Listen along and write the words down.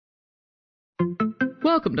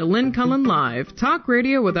Welcome to Lynn Cullen Live, talk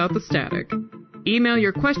radio without the static. Email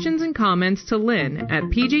your questions and comments to Lynn at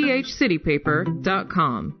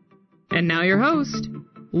pghcitypaper.com. And now your host,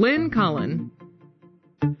 Lynn Cullen.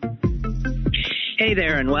 Hey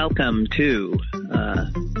there, and welcome to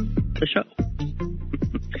the show.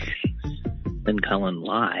 Lynn Cullen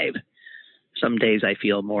Live. Some days I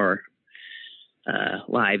feel more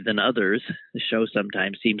live than others. The show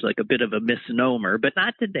sometimes seems like a bit of a misnomer, but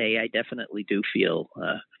not today. I definitely do feel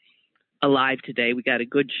alive today. We got a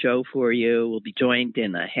good show for you. We'll be joined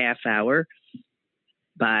in a half hour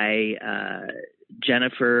by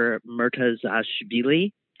Jennifer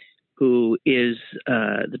Murtazashvili, who is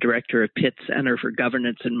the director of Pitt Center for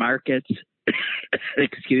Governance and Markets.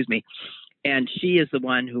 Excuse me. And she is the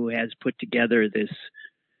one who has put together this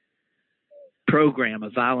program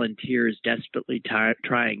of volunteers desperately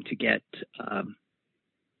trying to get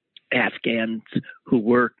Afghans who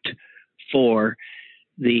worked for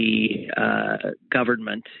the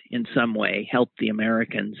government in some way, help the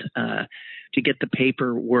Americans to get the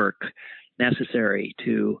paperwork necessary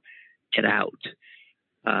to get out.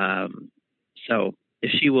 So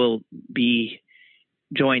she will be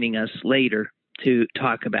joining us later to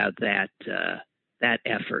talk about that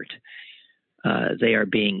effort. They are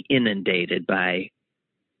being inundated by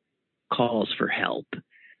calls for help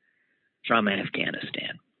from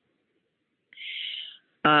Afghanistan.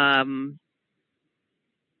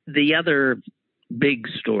 The other big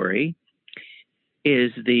story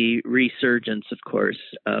is the resurgence, of course,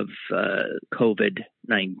 of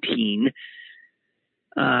COVID-19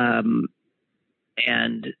 and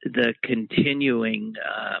the continuing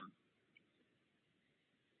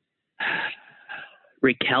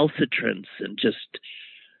recalcitrance and just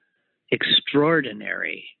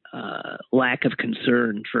extraordinary lack of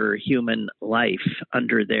concern for human life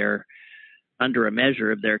under a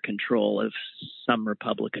measure of their control of some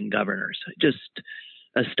Republican governors. Just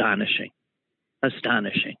astonishing.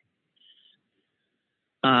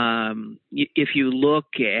 If you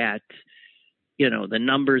look at, the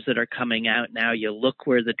numbers that are coming out now, you look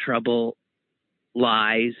where the trouble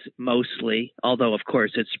lies mostly, although of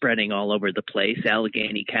course it's spreading all over the place.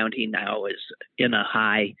 Allegheny County now is in a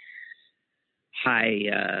high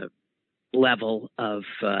level of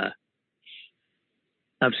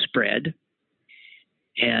spread,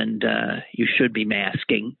 and you should be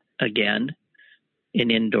masking again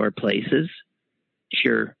in indoor places if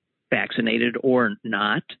you're vaccinated or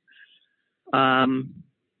not. But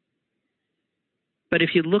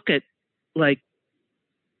if you look at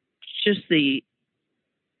just the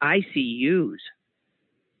ICUs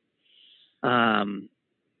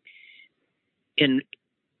in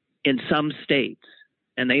some states,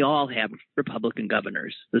 and they all have Republican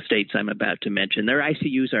governors, the states I'm about to mention, their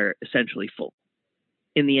ICUs are essentially full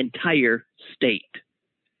in the entire state.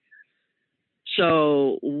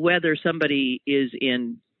 So whether somebody is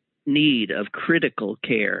in need of critical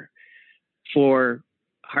care for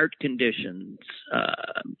heart conditions,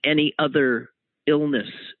 any other illness,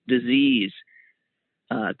 disease,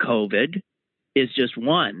 COVID is just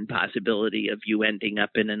one possibility of you ending up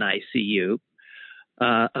in an ICU,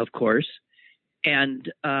 of course.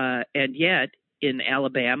 And yet in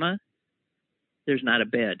Alabama, there's not a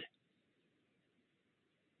bed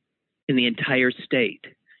in the entire state.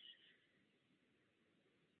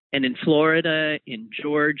 And in Florida, in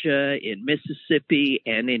Georgia, in Mississippi,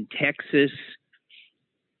 and in Texas,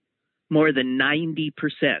 more than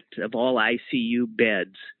 90% of all ICU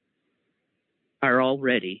beds are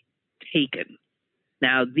already taken.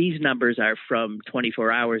 Now, these numbers are from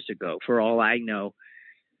 24 hours ago. For all I know,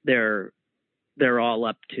 they're all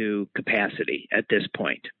up to capacity at this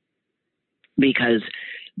point, because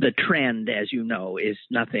the trend, as you know, is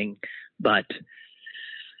nothing but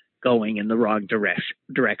going in the wrong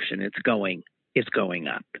direction. It's going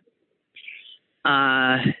up.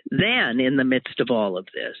 Then, in the midst of all of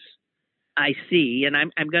this, I see, and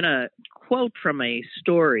I'm going to quote from a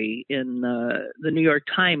story in the New York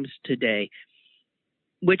Times today,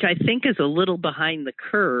 which I think is a little behind the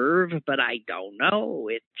curve, but I don't know.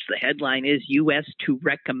 The headline is U.S. to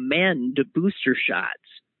recommend booster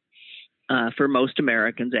shots for most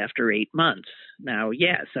Americans after 8 months. Now,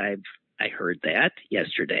 yes, I heard that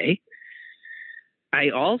yesterday.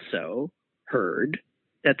 I also heard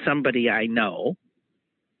that somebody I know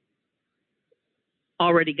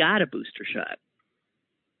already got a booster shot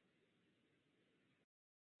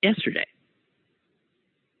yesterday.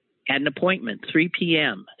 Had an appointment, 3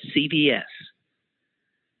 p.m., CVS.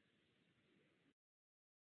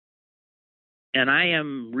 And I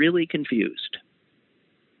am really confused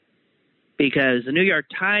because the New York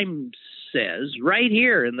Times says right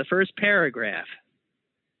here in the first paragraph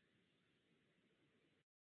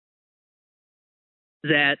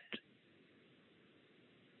that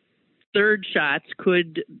third shots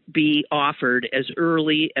could be offered as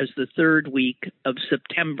early as the third week of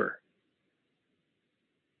September.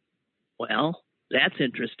 Well, that's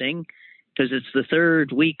interesting because it's the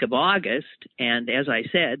third week of August, and as I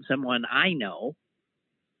said, someone I know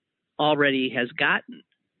already has gotten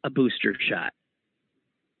a booster shot.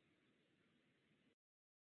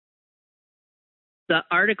 The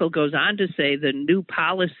article goes on to say the new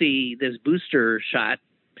policy, this booster shot,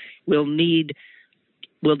 will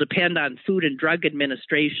depend on Food and Drug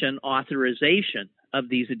Administration authorization of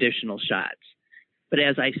these additional shots. But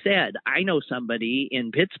as I said, I know somebody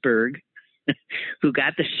in Pittsburgh who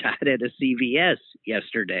got the shot at a CVS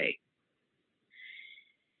yesterday.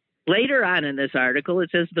 Later on in this article, it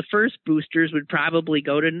says the first boosters would probably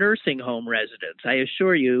go to nursing home residents. I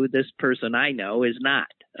assure you, this person I know is not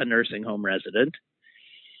a nursing home resident.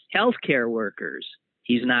 Healthcare workers,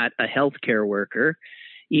 he's not a healthcare worker.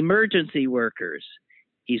 Emergency workers,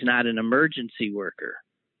 he's not an emergency worker.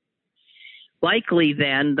 Likely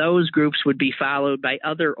then, those groups would be followed by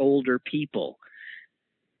other older people.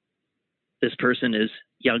 This person is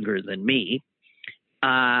younger than me.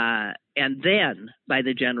 And then by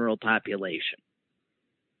the general population.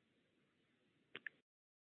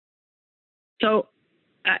 So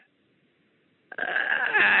I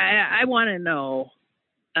want to know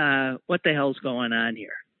what the hell's going on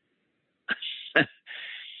here.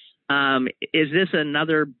 Is this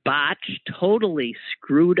another botched, totally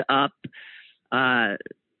screwed up? All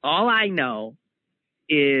I know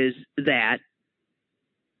is that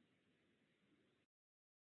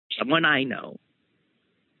someone I know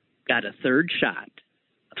got a third shot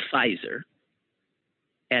of Pfizer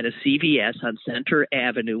at a CVS on Center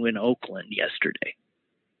Avenue in Oakland yesterday.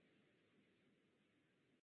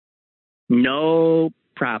 No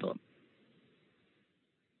problem.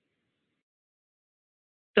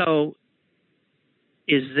 So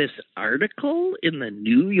is this article in the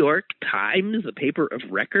New York Times, the paper of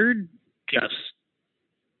record, just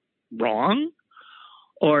wrong?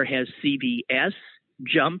 Or has CBS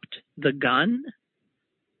jumped the gun?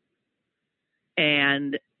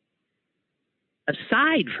 And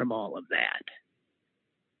aside from all of that,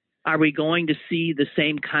 are we going to see the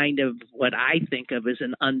same kind of what I think of as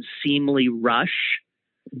an unseemly rush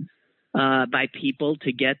by people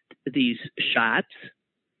to get these shots?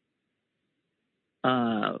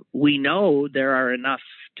 We know there are enough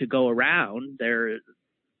to go around.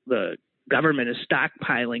 The government is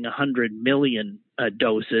stockpiling 100 million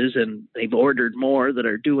doses, and they've ordered more that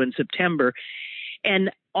are due in September.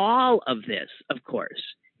 And all of this, of course,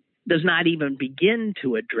 does not even begin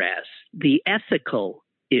to address the ethical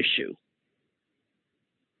issue.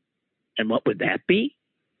 And what would that be?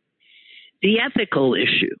 The ethical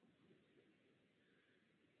issue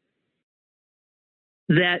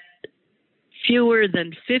that fewer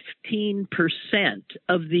than 15%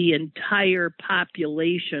 of the entire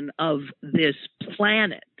population of this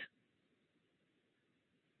planet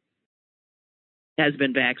has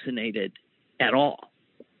been vaccinated at all.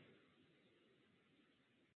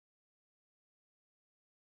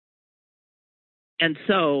 And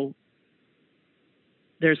so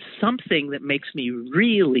there's something that makes me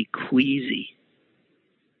really queasy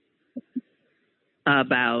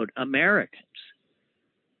about Americans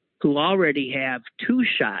who already have 2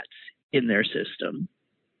 shots in their system,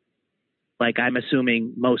 like I'm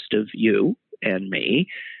assuming most of you and me,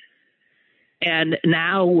 and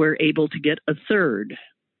now we're able to get a third.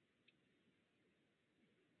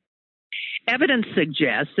 Evidence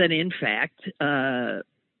suggests that, in fact,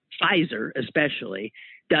 Pfizer especially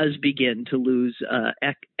does begin to lose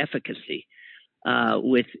efficacy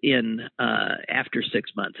within after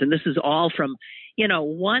 6 months. And this is all from,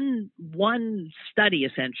 one study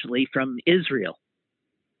essentially from Israel.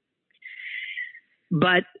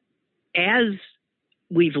 But as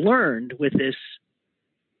we've learned with this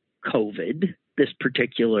COVID, this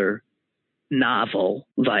particular novel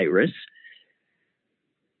virus,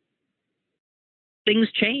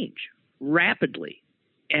 things change rapidly,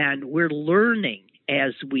 and we're learning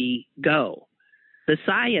as we go. The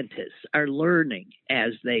scientists are learning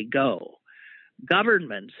as they go.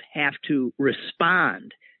 Governments have to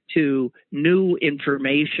respond to new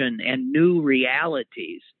information and new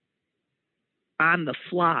realities on the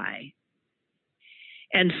fly.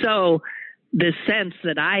 And so the sense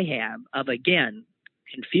that I have of, again,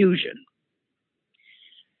 confusion,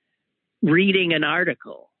 reading an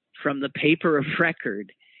article from the paper of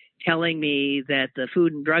record telling me that the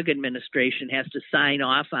Food and Drug Administration has to sign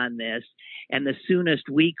off on this, and the soonest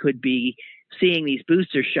we could be seeing these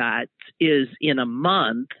booster shots is in a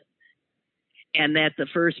month, and that the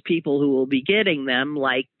first people who will be getting them,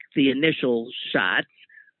 like the initial shots,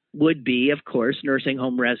 would be, of course, nursing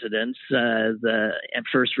home residents, the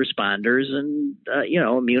first responders, and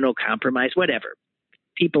immunocompromised, whatever,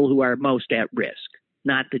 people who are most at risk,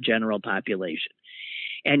 not the general population.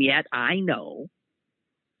 And yet I know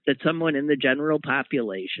that someone in the general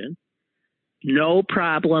population, no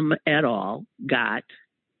problem at all, got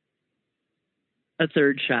a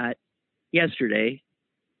third shot yesterday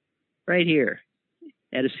right here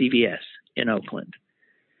at a CVS in Oakland.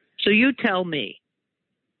 So you tell me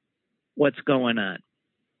what's going on.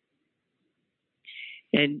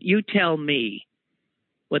 And you tell me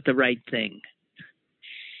what the right thing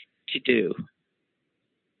to do.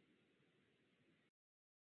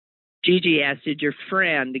 Gigi asked, did your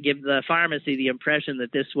friend give the pharmacy the impression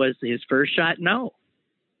that this was his first shot? No.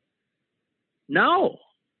 No.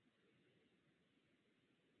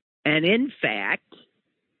 And in fact,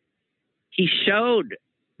 he showed,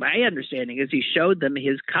 my understanding is he showed them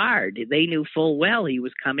his card. They knew full well he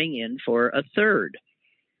was coming in for a third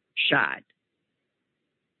shot.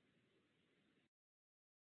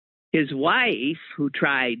 His wife, who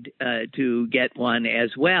tried to get one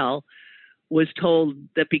as well, was told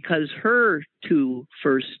that because her two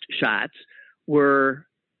first shots were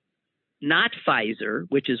not Pfizer,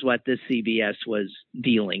 which is what this CVS was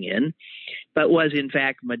dealing in, but was in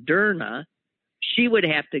fact Moderna, she would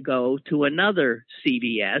have to go to another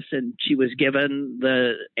CVS, and she was given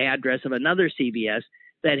the address of another CVS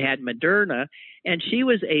that had Moderna, and she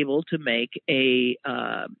was able to make a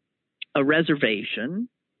reservation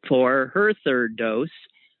for her third dose,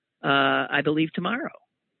 I believe tomorrow.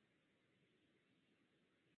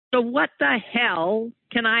 So what the hell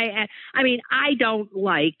can I mean, I don't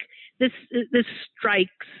like this. This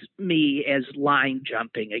strikes me as line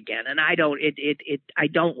jumping again, and I don't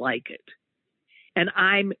like it. And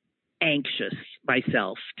I'm anxious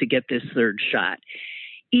myself to get this third shot,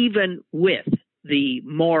 even with the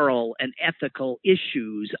moral and ethical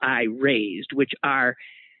issues I raised, which are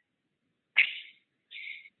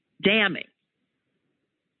damning,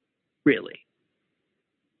 really.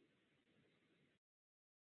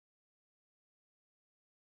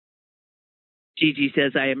 Gigi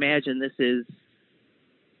says, I imagine this is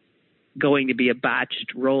going to be a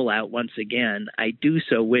botched rollout once again. I do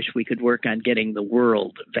so wish we could work on getting the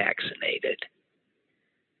world vaccinated,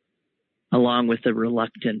 along with the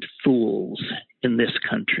reluctant fools in this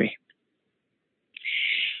country.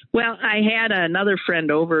 Well, I had another friend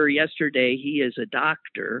over yesterday. He is a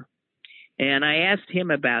doctor, and I asked him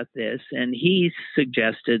about this, and he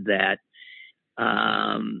suggested that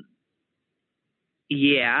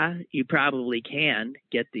yeah, you probably can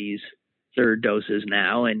get these third doses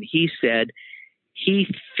now. And he said he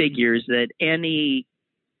figures that any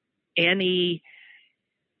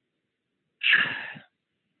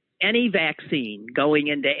vaccine going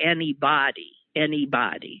into anybody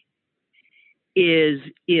is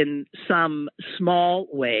in some small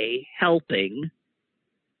way helping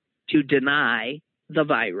to deny the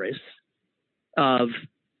virus of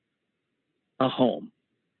a home.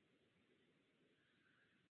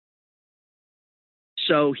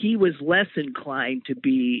 So he was less inclined to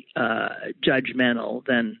be judgmental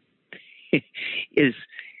than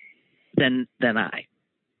I.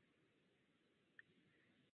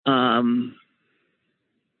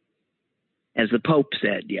 As the Pope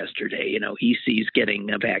said yesterday, he sees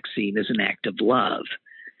getting a vaccine as an act of love.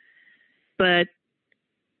 But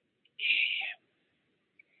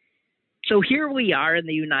so here we are in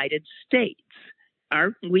the United States.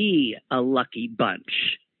 Aren't we a lucky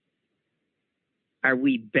bunch? Are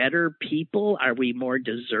we better people? Are we more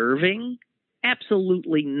deserving?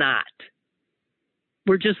 Absolutely not.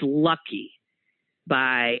 We're just lucky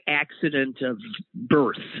by accident of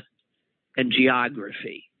birth and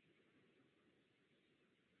geography.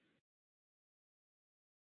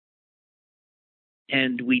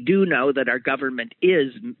 And we do know that our government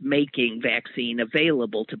is making vaccine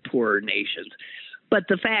available to poorer nations. But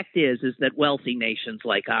the fact is that wealthy nations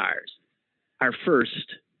like ours are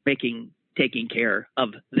first taking care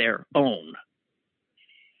of their own.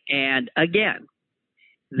 And again,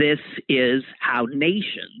 this is how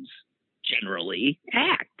nations generally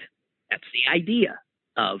act. That's the idea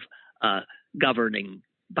of a governing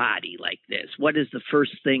body like this. What is the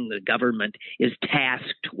first thing the government is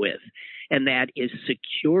tasked with? And that is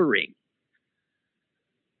securing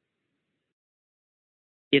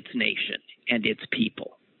its nation and its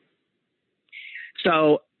people.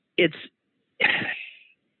 So it's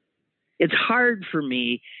it's hard for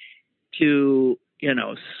me to,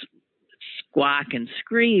 squawk and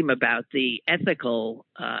scream about the ethical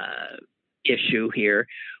issue here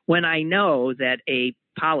when I know that a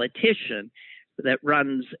politician that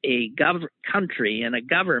runs a country and a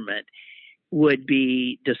government would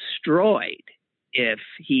be destroyed if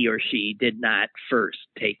he or she did not first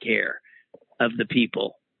take care of the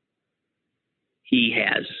people he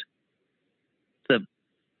has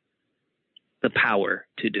the power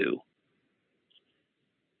to do.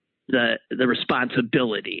 The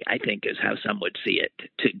responsibility, I think, is how some would see it,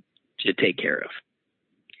 to take care of.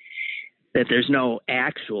 That there's no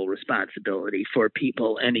actual responsibility for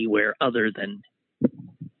people anywhere other than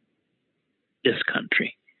this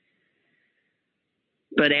country.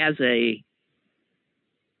 But as an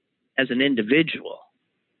individual,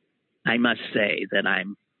 I must say that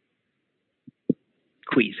I'm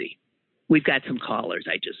queasy. We've got some callers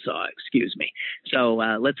I just saw, excuse me. So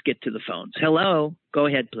let's get to the phones. Hello, go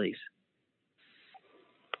ahead, please.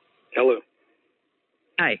 Hello.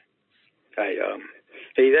 Hi. Hi.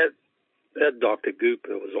 Hey, that Dr. Goop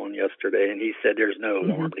that was on yesterday, and he said there's no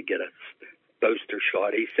alarm to get a booster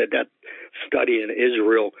shot. He said that study in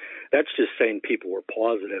Israel, that's just saying people were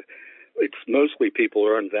positive. It's mostly people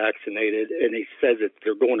are unvaccinated, and he says that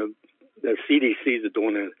the CDCs are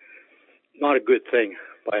doing not a good thing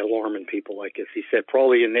by alarming people like this. He said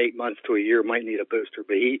probably in 8 months to a year might need a booster,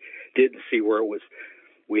 but he didn't see where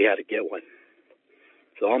we had to get one.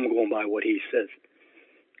 So I'm going by what he says.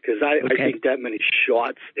 Because I think that many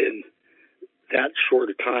shots in that short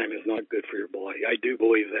a time is not good for your body. I do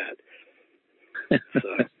believe that. So,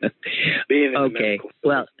 being in the medical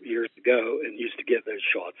field years ago and used to get those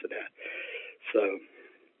shots of that. So.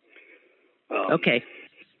 Okay.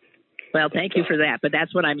 Well, thank you for that. But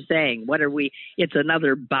that's what I'm saying. It's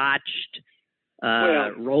another botched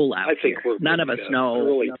rollout. I think here. None of us know.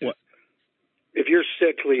 Really, if you're a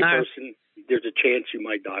sickly person, there's a chance you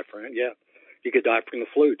might die from it. Yeah. You could die from the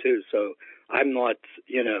flu, too. So I'm not,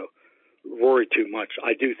 worried too much.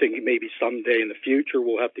 I do think maybe someday in the future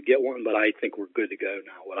we'll have to get one, but I think we're good to go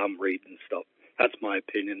now, what I'm reading and stuff. That's my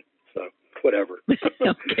opinion. So whatever.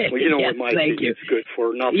 Okay. Well, you know what my opinion's good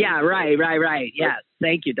for. Nothing. Yeah, right. Yeah.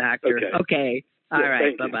 Thank you, doctor. Okay. All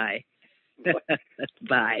right. Bye-bye.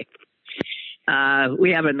 Bye.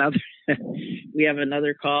 We have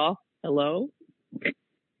another call. Hello?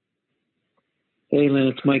 Hey, Lynn,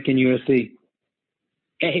 it's Mike in USC.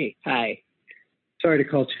 Hey, hi. Sorry to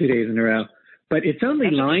call 2 days in a row, but it's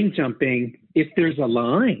only line jumping if there's a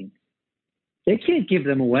line. They can't give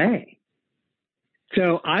them away.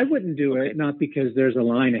 So I wouldn't do it, not because there's a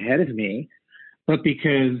line ahead of me, but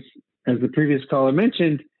because, as the previous caller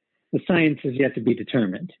mentioned, the science is yet to be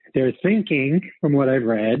determined. They're thinking, from what I've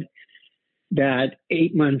read, that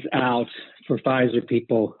 8 months out for Pfizer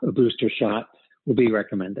people, a booster shot will be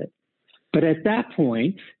recommended. But at that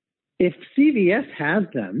point, if CVS has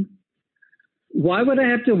them, why would I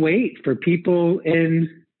have to wait for people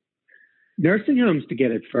in nursing homes to get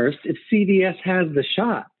it first if CVS has the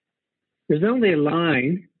shot? There's only a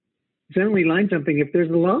line. It's only line jumping if there's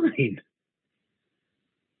a line.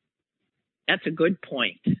 That's a good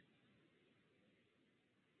point.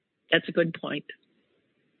 But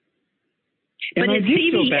I it's do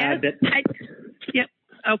CVS. feel bad that. Yep.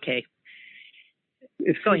 Okay.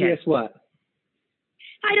 It's Go CVS ahead. What?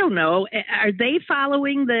 I don't know. Are they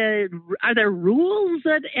following are there rules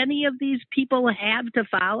that any of these people have to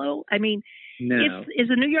follow? I mean, No. is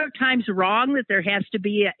the New York Times wrong that there has to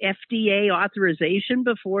be a FDA authorization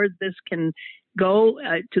before this can go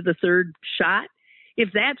to the third shot? If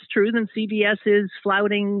that's true, then CVS is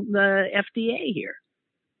flouting the FDA here.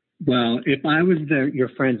 Well, if I was your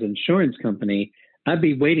friend's insurance company, I'd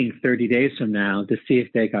be waiting 30 days from now to see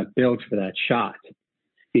if they got billed for that shot.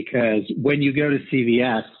 Because when you go to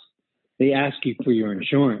CVS, they ask you for your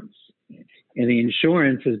insurance. And the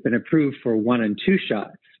insurance has been approved for 1 and 2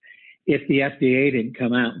 shots. If the FDA didn't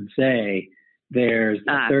come out and say there's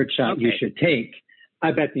a third shot you should take,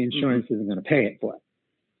 I bet the insurance isn't going to pay it for it.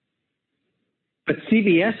 But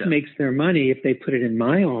CVS makes their money if they put it in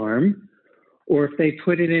my arm or if they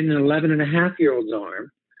put it in an 11-and-a-half-year-old's arm.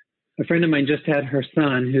 A friend of mine just had her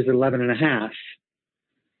son, who's 11-and-a-half,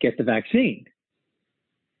 get the vaccine.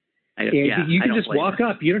 You can just walk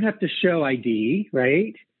up. You don't have to show ID,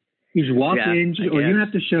 right? You just walk in, or you don't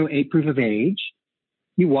have to show a proof of age.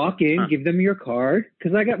 You walk in, give them your card,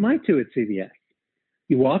 because I got mine too at CVS.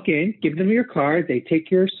 You walk in, give them your card. They take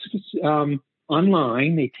your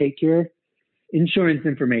online. They take your insurance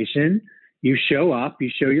information. You show up. You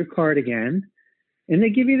show your card again, and they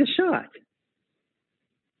give you the shot.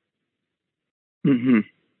 Mm-hmm.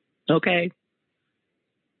 Okay.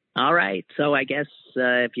 All right. So I guess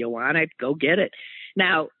if you want it, go get it.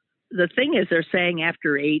 Now, the thing is, they're saying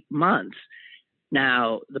after 8 months.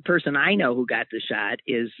 Now, the person I know who got the shot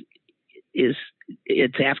is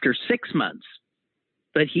it's after 6 months,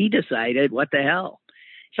 but he decided, what the hell?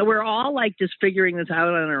 So we're all like just figuring this out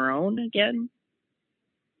on our own again.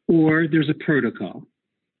 Or there's a protocol,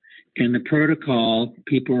 and the protocol,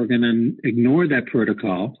 people are going to ignore that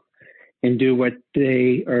protocol and do what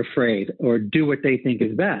they are afraid or do what they think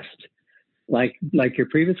is best. Like your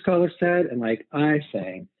previous caller said, and like I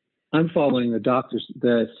say, I'm following the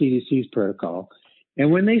CDC's protocol.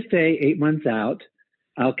 And when they say 8 months out,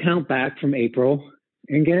 I'll count back from April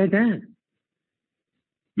and get it done.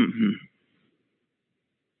 Mm-hmm.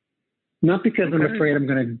 Not because I'm afraid I'm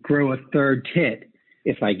going to grow a third tit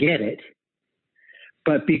if I get it,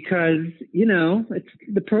 but because, it's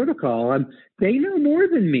the protocol. They know more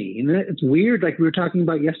than me. And it's weird, like we were talking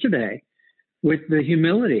about yesterday with the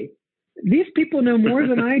humility. These people know more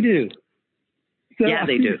than I do. So yeah,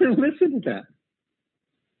 they do. Listen to that.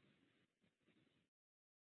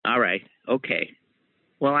 All right. Okay.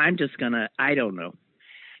 Well, I don't know.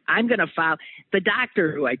 I'm going to follow. The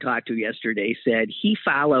doctor who I talked to yesterday said he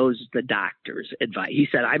follows the doctor's advice. He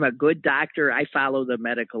said, I'm a good doctor. I follow the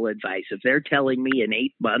medical advice. If they're telling me in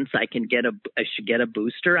 8 months I should get a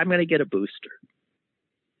booster, I'm going to get a booster.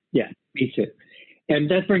 Yeah, me too. And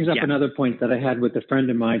that brings up another point that I had with a friend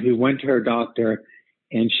of mine who went to her doctor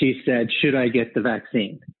and she said, should I get the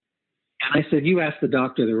vaccine? And I said, you asked the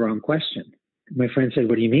doctor the wrong question. My friend said,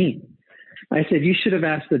 what do you mean? I said, you should have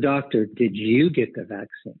asked the doctor, did you get the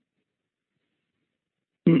vaccine?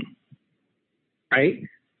 Right?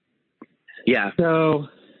 Yeah. So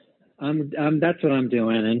that's what I'm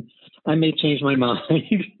doing. And I may change my mind.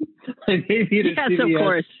 I may be at CVS, of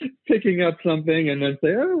course, picking up something and then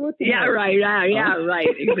say, oh, what the hell? Right. Yeah, right.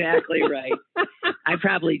 Exactly right. I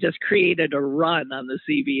probably just created a run on the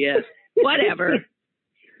CVS. Whatever.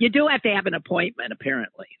 You do have to have an appointment,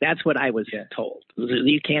 apparently. That's what I was told.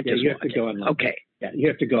 You can't just you have to go online. Okay. Yeah, you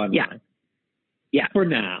have to go online. Yeah. For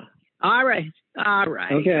now. All right.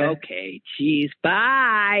 Okay. Jeez.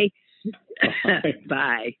 Bye.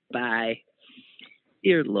 Bye.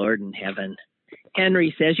 Dear Lord in heaven.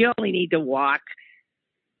 Henry says you only need to walk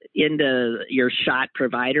into your shot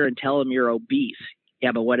provider and tell them you're obese.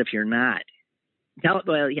 Yeah, but what if you're not?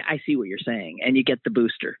 I see what you're saying. And you get the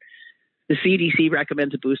booster. The CDC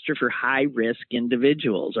recommends a booster for high-risk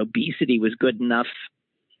individuals. Obesity was good enough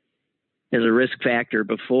as a risk factor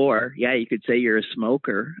before. Yeah, you could say you're a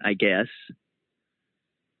smoker, I guess.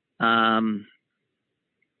 A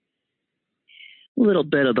little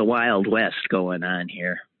bit of the Wild West going on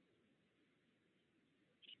here.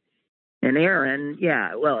 And Aaron,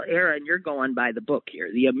 Aaron, you're going by the book here.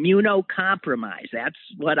 The immunocompromised, that's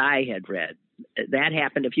what I had read. That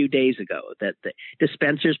happened a few days ago, that the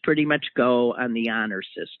dispensers pretty much go on the honor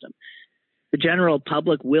system. The general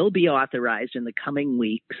public will be authorized in the coming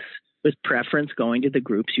weeks with preference going to the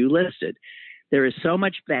groups you listed. There is so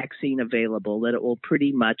much vaccine available that it will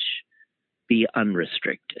pretty much be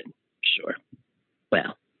unrestricted. Sure.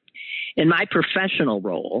 Well, in my professional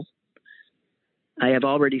role, I have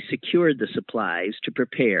already secured the supplies to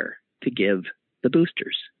prepare to give the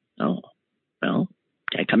boosters. Oh, well,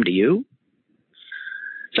 can I come to you?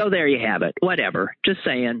 So there you have it. Whatever. Just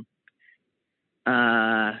saying.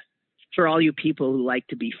 For all you people who like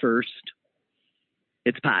to be first,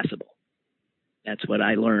 it's possible. That's what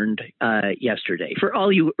I learned yesterday. For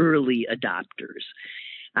all you early adopters,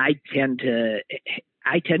 I tend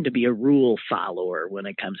to be a rule follower when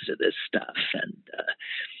it comes to this stuff, and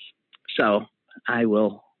so I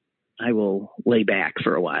will lay back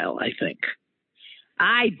for a while, I think.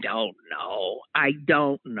 I don't know.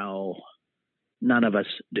 None of us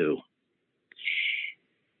do.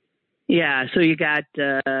 Yeah, so you got,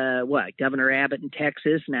 Governor Abbott in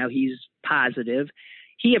Texas. Now he's positive.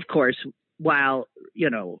 He, of course, while,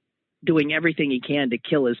 doing everything he can to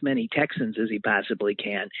kill as many Texans as he possibly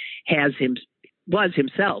can, was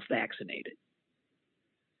himself vaccinated.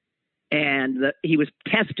 And he was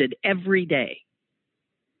tested every day.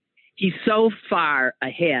 He's so far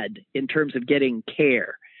ahead in terms of getting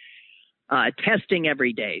care. Testing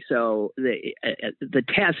every day. So the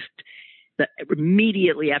test,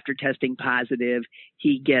 immediately after testing positive,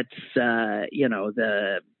 he gets,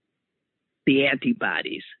 the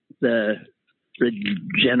antibodies, the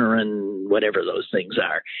Regeneron, whatever those things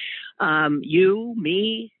are. You,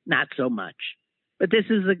 me, not so much. But this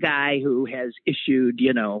is a guy who has issued,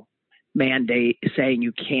 mandate saying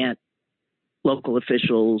you can't, local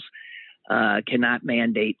officials cannot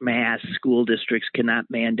mandate masks. School districts cannot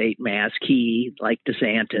mandate masks. He, like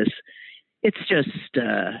DeSantis, It's just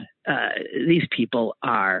these people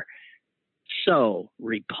are so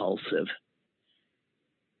repulsive.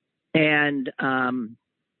 And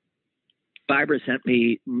Barbara sent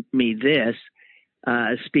me this.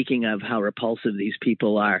 Speaking of how repulsive these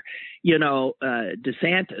people are,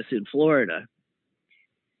 DeSantis in Florida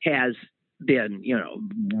has been,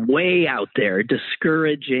 way out there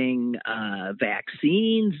discouraging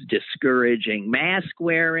vaccines, discouraging mask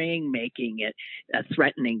wearing, making it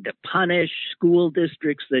threatening to punish school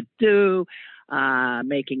districts that do,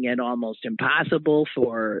 making it almost impossible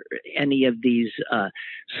for any of these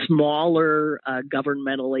smaller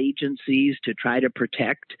governmental agencies to try to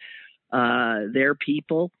protect their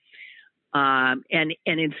people. And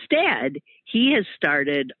instead, he has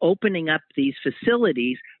started opening up these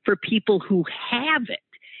facilities for people who have it.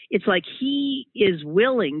 It's like he is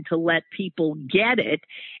willing to let people get it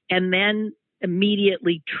and then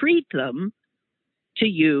immediately treat them to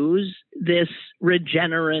use this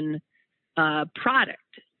Regeneron product.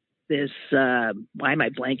 This, why am I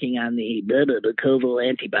blanking on the COVID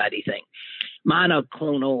antibody thing?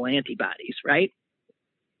 Monoclonal antibodies, right?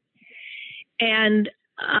 And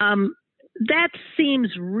that seems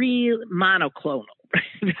real monoclonal.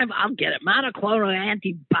 I'll get it. Monoclonal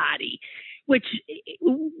antibody, which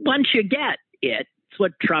once you get it, it's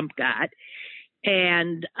what Trump got.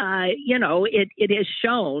 And, it has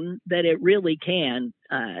shown that it really can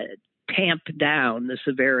tamp down the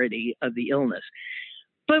severity of the illness.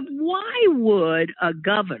 But why would a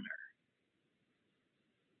governor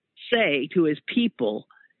say to his people,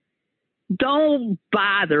 don't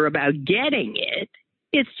bother about getting it?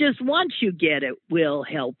 It's just once you get it, we'll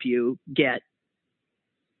help you get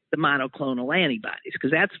the monoclonal antibodies,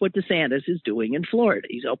 because that's what DeSantis is doing in Florida.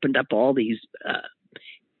 He's opened up all these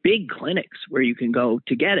big clinics where you can go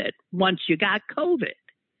to get it once you got COVID.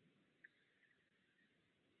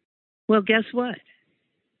 Well, guess what?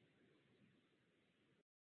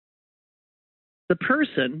 The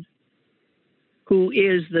person who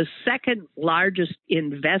is the second largest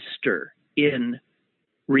investor in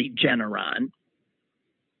Regeneron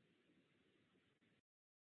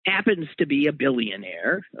happens to be a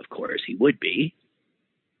billionaire. Of course, he would be.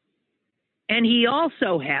 And he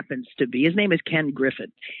also happens to be, his name is Ken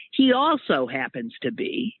Griffin. He also happens to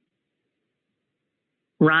be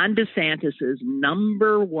Ron DeSantis's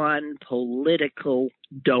number one political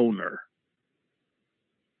donor.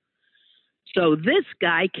 So this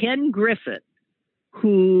guy, Ken Griffin,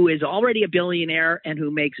 who is already a billionaire and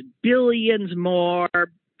who makes billions more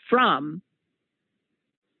from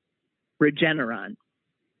Regeneron,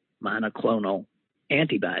 monoclonal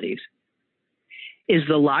antibodies, is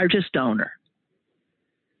the largest donor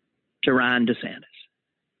to Ron DeSantis.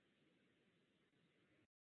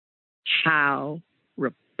 How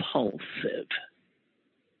repulsive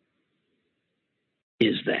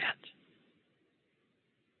is that?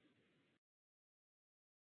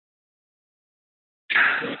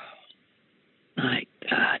 My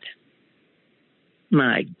God.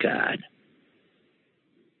 My God.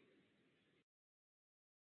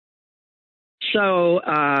 So,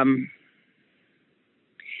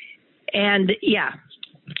 and yeah,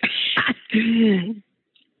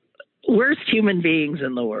 worst human beings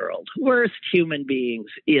in the world. Worst human beings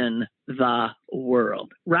in the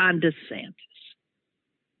world. Ron DeSantis.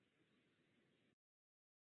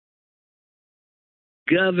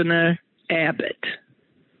 Governor Abbott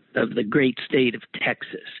of the great state of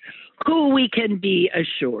Texas, who we can be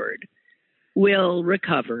assured will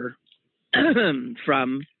recover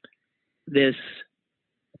from this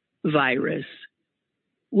virus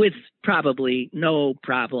with probably no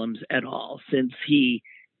problems at all, since he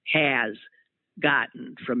has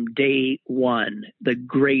gotten from day one the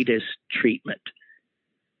greatest treatment.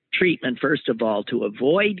 Treatment, first of all, to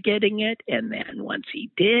avoid getting it, and then once he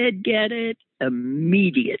did get it,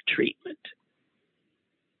 immediate treatment.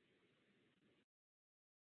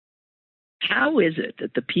 How is it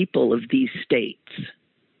that the people of these states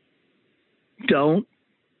don't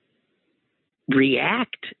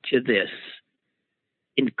react to this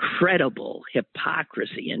incredible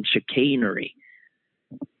hypocrisy and chicanery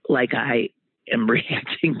like I am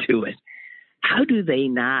reacting to it? How do they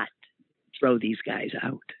not throw these guys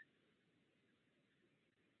out?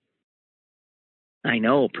 I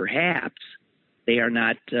know perhaps they are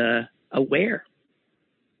not aware,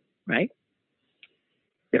 right?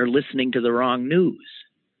 They're listening to the wrong news.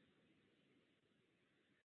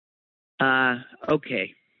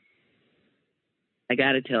 Okay. I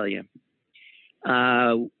got to tell you,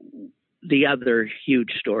 the other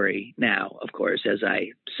huge story now, of course, as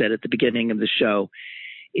I said at the beginning of the show,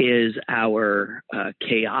 is our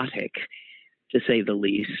chaotic to say the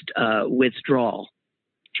least, withdrawal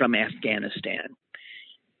from Afghanistan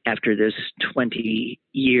after this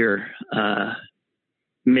 20-year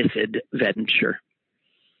misadventure.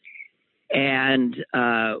 And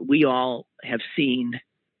we all have seen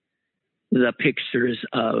the pictures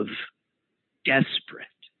of desperate,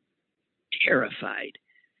 terrified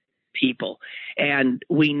people. And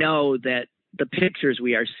we know that the pictures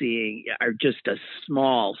we are seeing are just a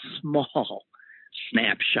small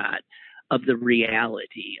snapshot of the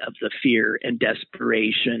reality of the fear and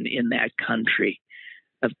desperation in that country,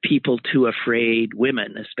 of people too afraid,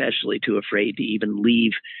 women especially too afraid to even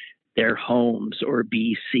leave their homes or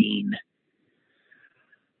be seen.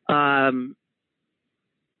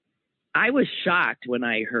 I was shocked when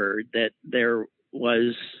I heard that there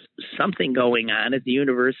was something going on at the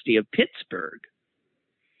University of Pittsburgh,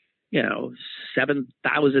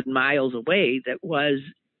 7,000 miles away, that was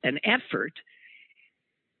an effort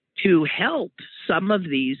to help some of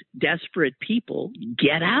these desperate people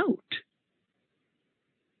get out.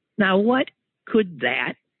 Now, what could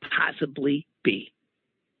that possibly be?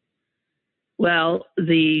 Well,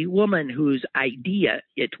 the woman whose idea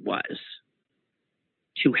it was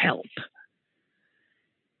to help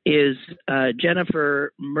is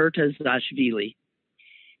Jennifer Murtazashvili,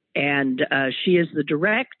 and she is the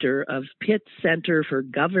director of Pitt's Center for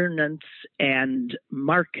Governance and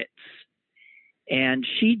Markets. And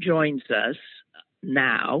she joins us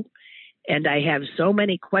now, and I have so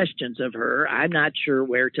many questions of her, I'm not sure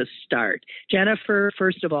where to start. Jennifer,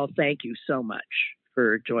 first of all, thank you so much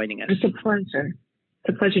for joining us. It's a pleasure.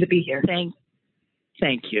 It's a pleasure to be here. Thank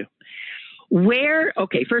you.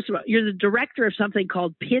 First of all, you're the director of something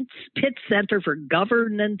called Pitt Center for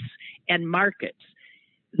Governance and Markets.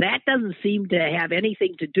 That doesn't seem to have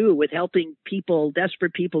anything to do with helping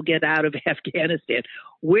desperate people get out of Afghanistan.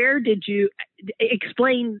 Where did you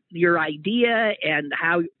explain your idea and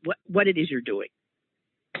what it is you're doing?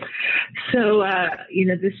 So,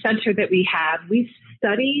 the center that we have, we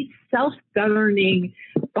study self-governing,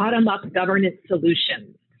 bottom-up governance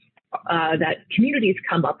solutions that communities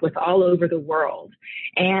come up with all over the world.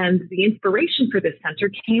 And the inspiration for this center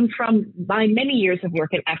came from my many years of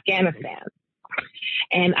work in Afghanistan.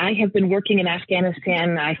 And I have been working in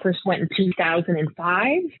Afghanistan. I first went in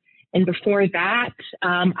 2005. And before that,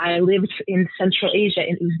 I lived in Central Asia,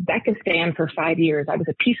 in Uzbekistan, for 5 years. I was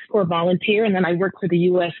a Peace Corps volunteer, and then I worked for the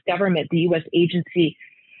U.S. government, the U.S. Agency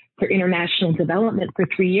for International Development, for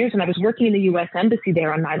 3 years. And I was working in the U.S. Embassy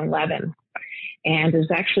there on 9/11. And it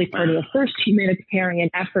was actually part of the first humanitarian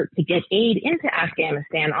effort to get aid into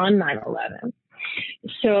Afghanistan on 9/11.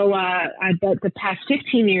 So but the past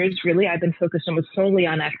 15 years, really, I've been focused almost solely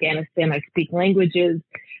on Afghanistan. I speak languages,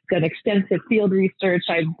 done extensive field research.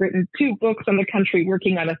 I've written 2 books on the country,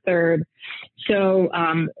 working on a third. So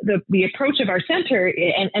the approach of our center,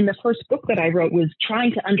 and the first book that I wrote, was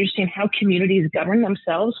trying to understand how communities govern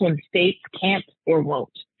themselves when states can't or won't.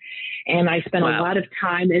 And I spent a lot of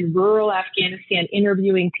time in rural Afghanistan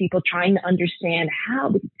interviewing people, trying to understand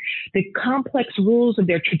how the complex rules of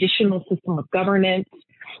their traditional system of governance,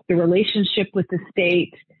 the relationship with the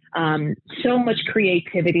state, so much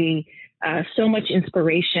creativity, so much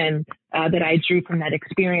inspiration that I drew from that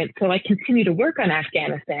experience. So I continue to work on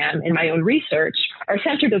Afghanistan in my own research. Our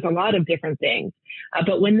center does a lot of different things.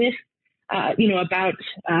 But when this about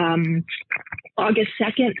August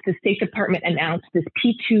 2nd, the State Department announced this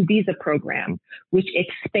P2 visa program, which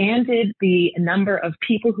expanded the number of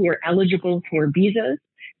people who are eligible for visas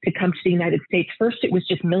to come to the United States. First, it was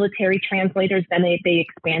just military translators. Then they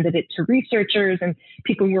expanded it to researchers and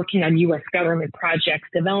people working on U.S. government projects,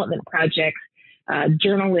 development projects,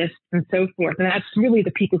 journalists, and so forth. And that's really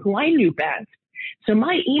the people who I knew best. So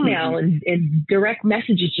my email and direct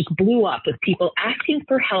messages just blew up with people asking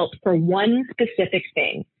for help for one specific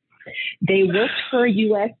thing. They worked for a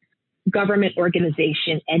U.S. government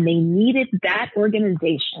organization, and they needed that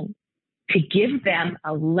organization to give them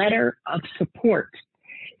a letter of support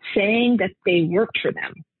saying that they worked for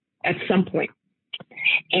them at some point.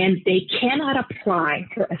 And they cannot apply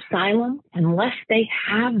for asylum unless they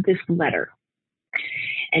have this letter.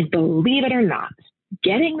 And believe it or not,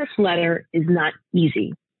 getting this letter is not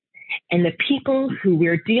easy. And the people who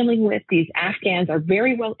we're dealing with, these Afghans, are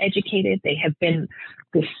very well educated. They have been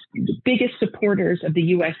the biggest supporters of the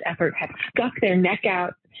U.S. effort, have stuck their neck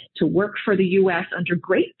out to work for the U.S. under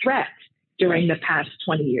great threat during the past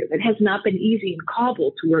 20 years. It has not been easy in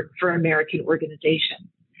Kabul to work for American organizations.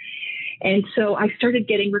 And so I started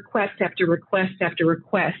getting request after request after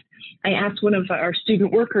request. I asked one of our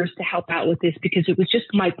student workers to help out with this because it was just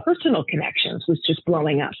my personal connections was just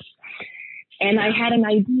blowing up. And I had an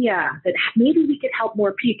idea that maybe we could help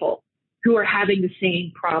more people. who are having the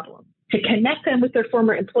same problem, to connect them with their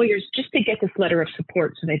former employers just to get this letter of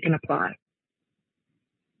support so they can apply.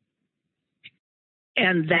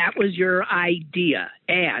 And that was your idea.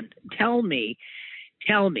 And tell me,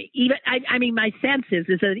 even, I mean, my sense is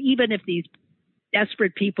that even if these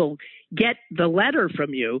desperate people get the letter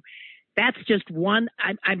from you, that's just one,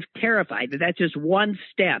 I'm terrified that that's just one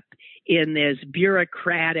step in this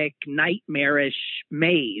bureaucratic, nightmarish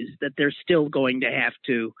maze that they're still going to have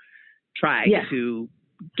to try to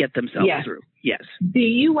get themselves through. Yes. The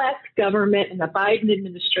U.S. government and the Biden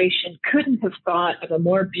administration couldn't have thought of a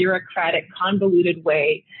more bureaucratic, convoluted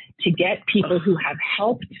way to get people who have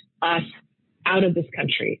helped us out of this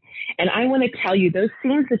country. And I want to tell you, those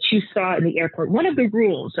scenes that you saw in the airport, one of the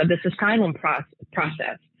rules of this asylum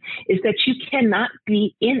process is that you cannot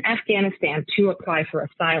be in Afghanistan to apply for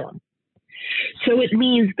asylum. So it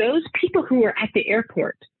means those people who are at the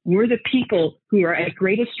airport were the people who are at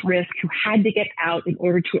greatest risk, who had to get out in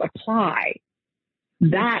order to apply.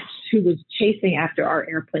 That's who was chasing after our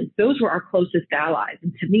airplanes. Those were our closest allies.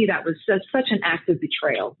 And to me, that was such an act of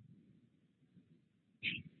betrayal.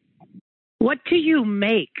 What do you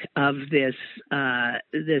make of this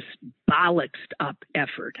this bollocksed up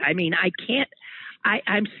effort? I mean,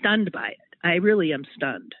 I'm stunned by it. I really am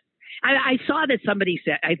stunned. I saw that somebody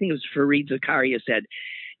said, I think it was Fareed Zakaria said,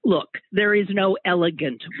 look, there is no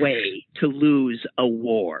elegant way to lose a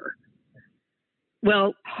war.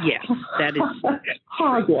 Well, yes, that is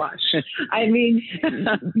hogwash. I mean,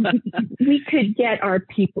 we could get our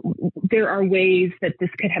people. There are ways that this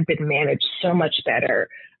could have been managed so much better.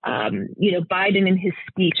 Biden in his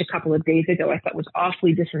speech a couple of days ago, I thought was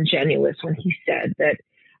awfully disingenuous when he said that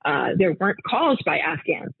there weren't calls by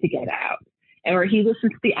Afghans to get out. Or he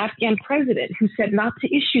listened to the Afghan president who said not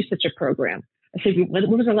to issue such a program. I said, when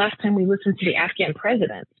was the last time we listened to the Afghan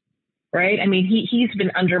president? Right? I mean, he's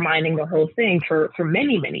been undermining the whole thing for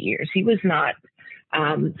many, many years. He was not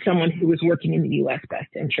someone who was working in the U.S. best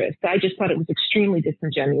interest. I just thought it was extremely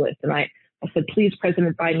disingenuous. And I said, please,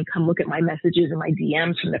 President Biden, come look at my messages and my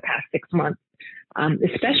DMs from the past 6 months,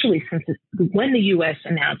 especially since when the U.S.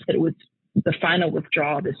 announced that it was the final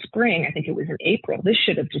withdrawal this spring. I think it was in April. This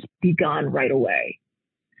should have just begun right away.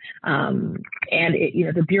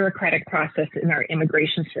 The bureaucratic process in our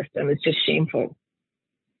immigration system is just shameful.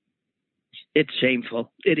 It's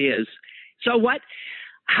shameful. It is. So do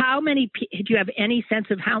you have any sense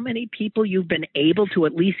of how many people you've been able to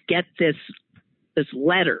at least get this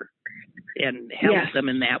letter and help them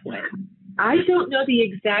in that way? I don't know the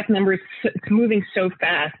exact numbers. It's moving so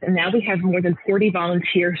fast. And now we have more than 40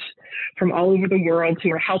 volunteers from all over the world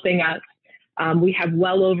who are helping us. We have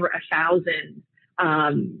well over 1,000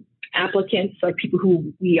 applicants, or people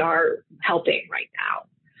who we are helping right now.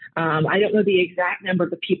 I don't know the exact number of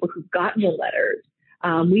the people who've gotten the letters.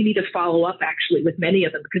 We need to follow up actually with many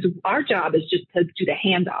of them, because our job is just to do the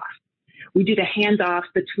handoff. We do the handoff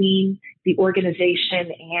between the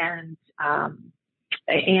organization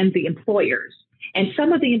and the employers. And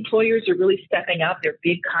some of the employers are really stepping up. They're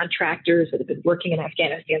big contractors that have been working in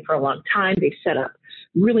Afghanistan for a long time. They've set up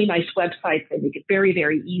really nice websites that make it very,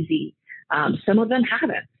 very easy. Some of them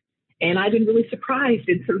haven't. And I've been really surprised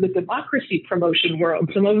in sort of the democracy promotion world.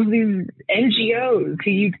 Some of these NGOs who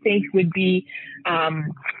you'd think would be,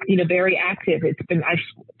 very active. I've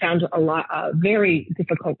found a very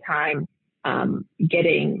difficult time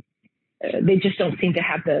getting. They just don't seem to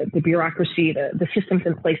have the bureaucracy, the systems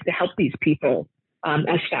in place to help these people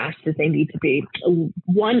as fast as they need to be.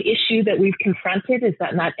 One issue that we've confronted is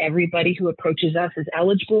that not everybody who approaches us is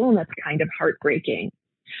eligible, and that's kind of heartbreaking.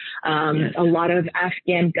 A lot of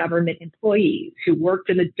Afghan government employees who worked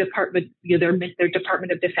in the department, their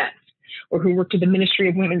Department of Defense, or who worked at the Ministry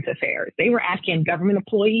of Women's Affairs. They were Afghan government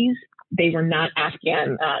employees. They were not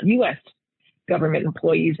Afghan U.S. government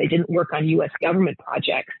employees. They didn't work on U.S. government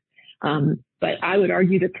projects. But I would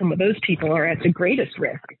argue that some of those people are at the greatest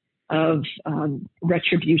risk of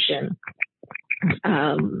retribution.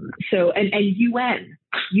 UN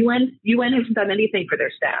hasn't done anything for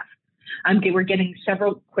their staff. We're getting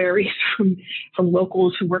several queries from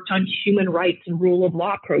locals who worked on human rights and rule of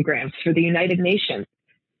law programs for the United Nations.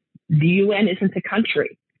 The UN isn't a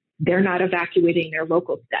country. They're not evacuating their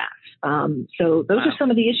local staff. So those are some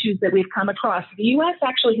of the issues that we've come across. The U.S.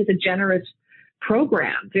 actually has a generous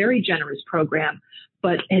program, very generous program,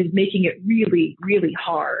 but is making it really, really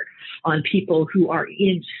hard on people who are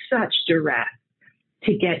in such duress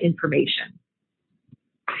to get information.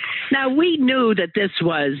 Now, we knew that this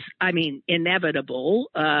was, inevitable.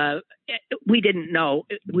 We didn't know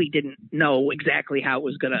exactly how it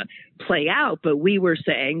was going to play out, but we were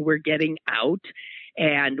saying we're getting out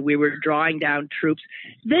and we were drawing down troops.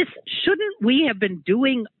 Shouldn't we have been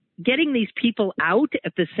getting these people out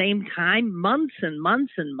at the same time months and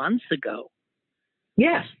months and months ago?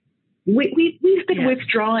 Yes. We've been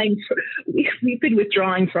withdrawing. We've been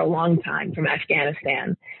withdrawing for a long time from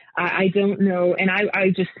Afghanistan. I don't know, and I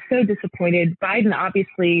just so disappointed. Biden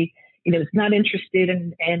obviously, is not interested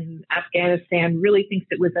in Afghanistan. Really thinks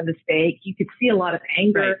it was a mistake. You could see a lot of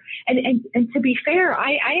anger, right. And to be fair,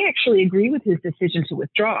 I actually agree with his decision to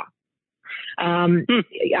withdraw.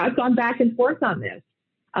 I've gone back and forth on this,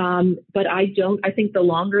 but I think the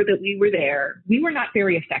longer that we were there, we were not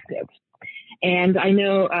very effective. And I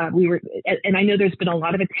know I know there's been a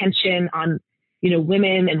lot of attention on,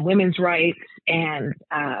 women and women's rights, and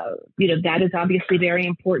that is obviously very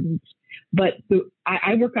important. But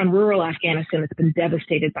I work on rural Afghanistan that's been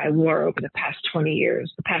devastated by war over the past 20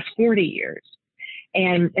 years, the past 40 years.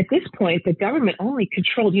 And at this point, the government only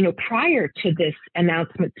controlled, prior to this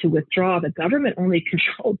announcement to withdraw, the government only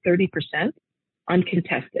controlled 30%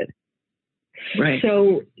 uncontested. Right.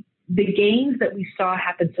 So the gains that we saw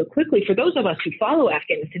happen so quickly, for those of us who follow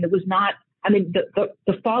Afghanistan, it was not,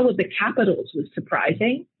 the fall of the capitals was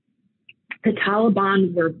surprising. The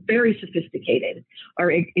Taliban were very sophisticated, are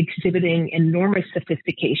exhibiting enormous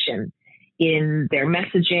sophistication in their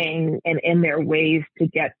messaging and in their ways to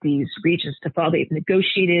get these regions to fall. They've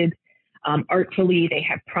negotiated artfully. They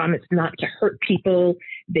have promised not to hurt people.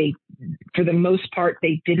 For the most part,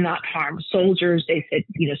 they did not harm soldiers. They said,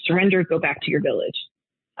 surrender, go back to your village.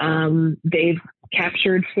 They've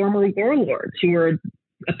captured former warlords who were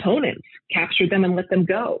opponents, captured them and let them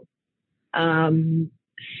go.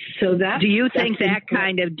 So that. Do you think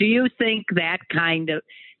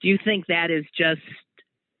that is just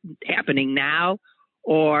happening now,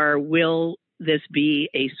 or will this be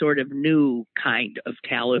a sort of new kind of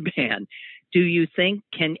Taliban?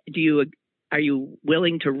 Are you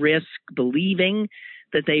willing to risk believing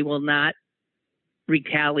that they will not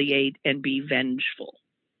retaliate and be vengeful?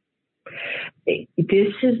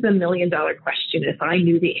 This is the $1 million question. If I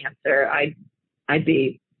knew the answer, I'd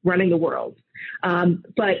be running the world.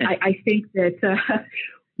 But I think that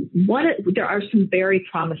there are some very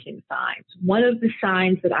promising signs. One of the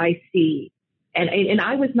signs that I see, and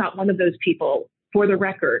I was not one of those people, for the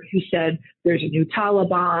record, who said there's a new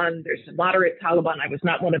Taliban, there's a moderate Taliban. I was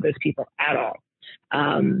not one of those people at all.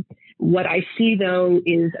 What I see, though,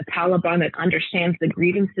 is a Taliban that understands the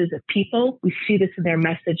grievances of people. We see this in their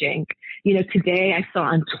messaging. Today I saw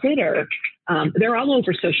on Twitter, they're all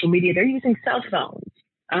over social media. They're using cell phones.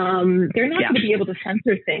 They're not going to be able to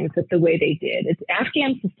censor things the way they did.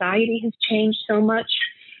 Afghan society has changed so much.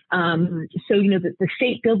 The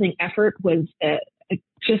state building effort was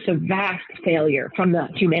just a vast failure, from the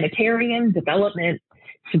humanitarian, development,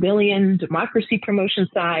 civilian, democracy promotion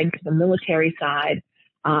side to the military side.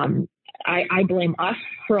 I blame us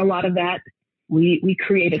for a lot of that. We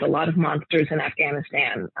created a lot of monsters in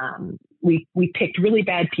Afghanistan. We picked really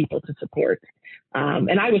bad people to support.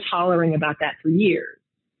 And I was hollering about that for years.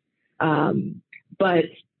 But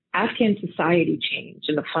Afghan society changed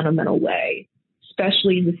in a fundamental way,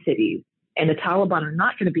 especially in the cities. And the Taliban are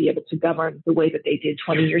not going to be able to govern the way that they did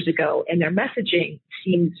 20 years ago. And their messaging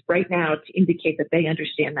seems right now to indicate that they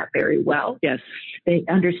understand that very well. Yes. They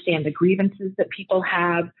understand the grievances that people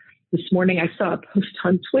have. This morning, I saw a post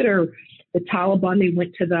on Twitter. The Taliban, they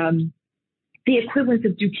went to the equivalent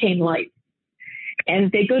of Duquesne Light.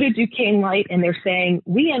 And they go to Duquesne Light and they're saying,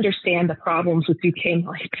 we understand the problems with Duquesne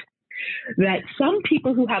Light. That some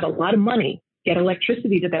people who have a lot of money get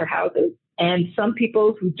electricity to their houses, and some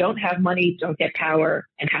people who don't have money don't get power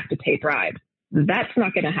and have to pay bribes. That's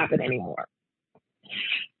not going to happen anymore.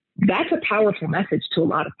 That's a powerful message to a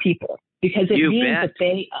lot of people, because it means that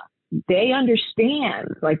they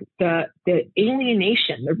understand, like, the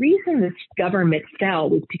alienation. The reason this government fell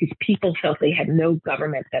was because people felt they had no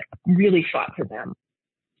government that really fought for them.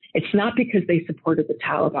 It's not because they supported the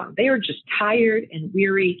Taliban. They are just tired and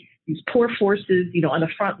weary. These poor forces, on the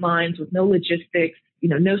front lines with no logistics,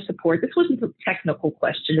 no support. This wasn't a technical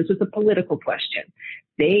question. This was a political question.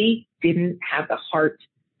 They didn't have the heart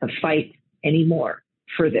to fight anymore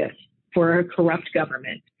for a corrupt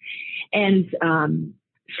government. And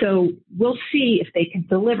so we'll see if they can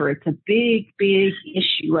deliver. It's a big, big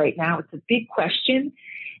issue right now. It's a big question.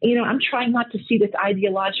 I'm trying not to see this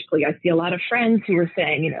ideologically. I see a lot of friends who are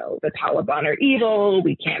saying, the Taliban are evil.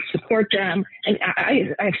 We can't support them. And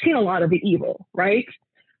I've seen a lot of the evil, right?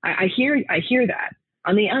 I hear that.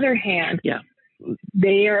 On the other hand,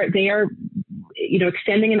 they are,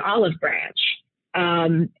 extending an olive branch.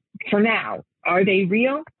 For now, are they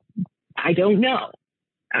real? I don't know.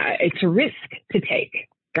 It's a risk to take,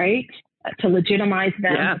 right? to legitimize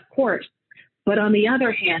them, of course. But on the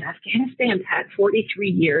other hand, Afghanistan's had 43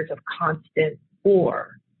 years of constant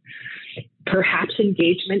war. Perhaps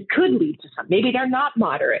engagement could lead to some. Maybe they're not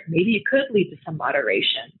moderate. Maybe it could lead to some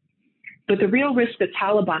moderation. But the real risk the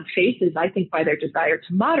Taliban faces, I think, by their desire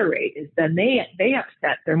to moderate, is then they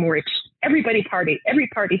upset their more every party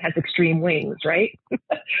has extreme wings, right?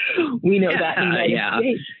 We know that in the United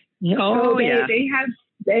States. Oh,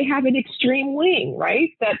 they have an extreme wing,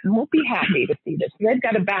 right? That won't be happy to see this. They've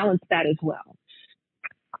got to balance that as well.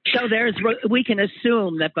 So we can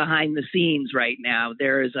assume that behind the scenes right now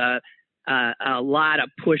there is a lot of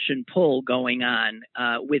push and pull going on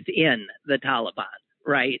within the Taliban,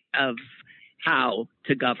 right? Of how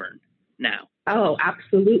to govern now. Oh,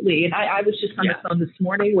 absolutely. And I was just on the phone this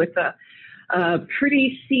morning with a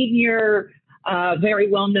pretty senior, very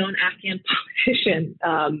well-known Afghan politician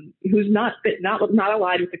who's not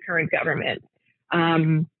allied with the current government,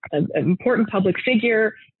 an important public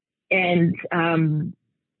figure. And,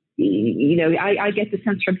 I get the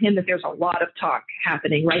sense from him that there's a lot of talk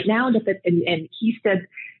happening right now. And he said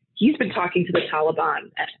he's been talking to the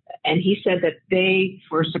Taliban, and he said that they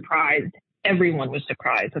were surprised. Everyone was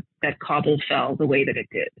surprised that Kabul fell the way that it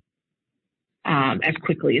did, as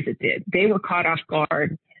quickly as it did. They were caught off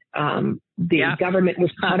guard. The government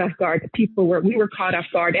was caught off guard. We were caught off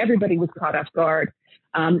guard. Everybody was caught off guard.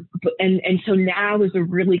 And so now is a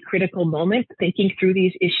really critical moment, thinking through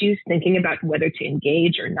these issues, thinking about whether to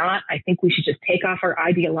engage or not. I think we should just take off our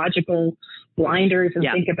ideological blinders and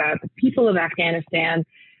think about the people of Afghanistan.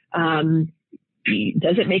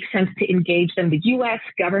 Does it make sense to engage them? The U.S.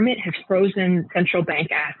 government has frozen central bank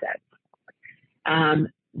assets.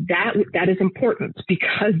 That is important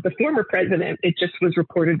because the former president, it just was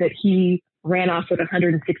reported that he ran off with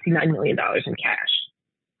 $169 million in cash.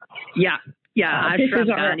 Ashraf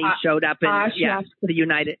Ghani showed up in the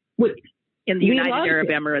United Arab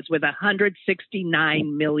Emirates with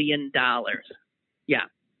 $169 million. Yeah.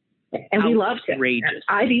 And we loved him. Outrageous.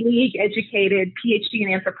 Ivy League educated, PhD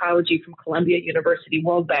in anthropology from Columbia University,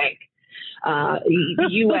 World Bank. The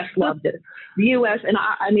U.S. loved it. The U.S.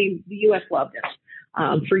 loved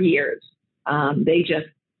him for years. They just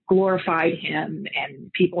glorified him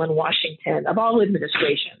and people in Washington of all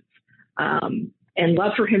administrations. And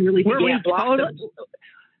love for him really began blossom.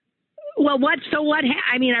 Well, what?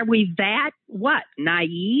 Are we that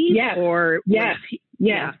naive? Yes.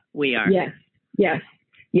 We are.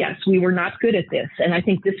 Yes, we were not good at this. And I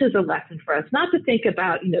think this is a lesson for us, not to think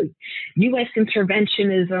about, U.S.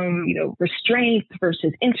 interventionism, restraint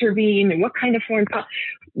versus intervene and what kind of foreign policy.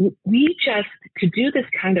 To do this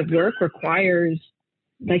kind of work requires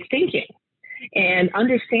thinking and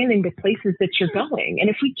understanding the places that you're going. And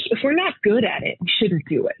if we're not good at it, we shouldn't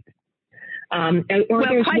do it.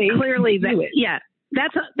 Quite clearly,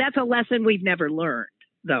 that's a lesson we've never learned,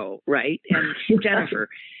 though, right? And Jennifer,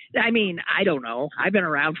 I don't know. I've been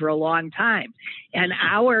around for a long time, and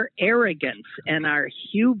our arrogance and our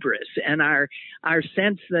hubris and our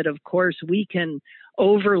sense that, of course, we can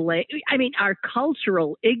overlay. Our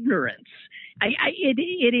cultural ignorance.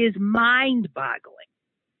 It is mind-boggling.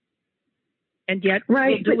 And yet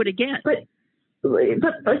we'll do it again. But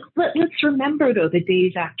let's remember, though, the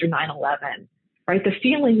days after 9/11, right? The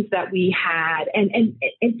feelings that we had, and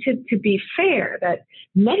to be fair, that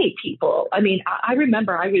many people. I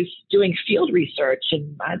remember I was doing field research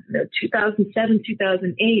in 2007,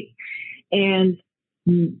 2008, and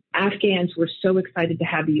Afghans were so excited to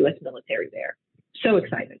have the U.S. military there. So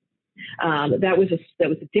excited. That was a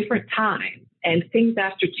different time, and things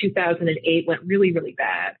after 2008 went really, really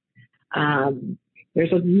bad.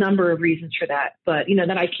 There's a number of reasons for that, but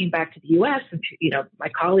then I came back to the U.S. and my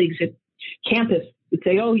colleagues at campus would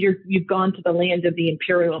say, "Oh, you've gone to the land of the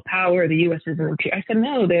imperial power. The U.S. isn't imperial." I said,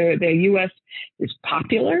 "No, the U.S. is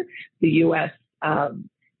popular. The U.S.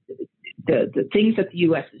 The things that the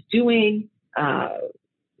U.S. is doing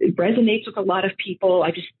it resonates with a lot of people.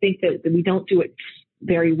 I just think that we don't do it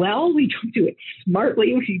very well. We don't do it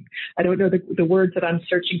smartly. I don't know the words that I'm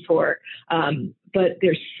searching for." But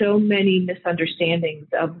there's so many misunderstandings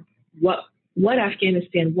of what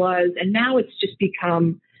Afghanistan was. And now it's just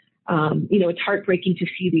become, it's heartbreaking to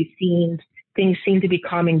see these scenes. Things seem to be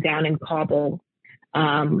calming down in Kabul.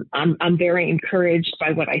 I'm very encouraged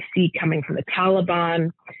by what I see coming from the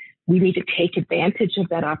Taliban. We need to take advantage of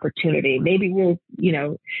that opportunity. Maybe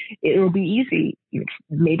it'll be easy.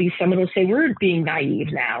 Maybe someone will say we're being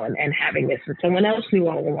naive now and having this, and someone else knew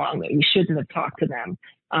all along that we shouldn't have talked to them.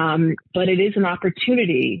 But it is an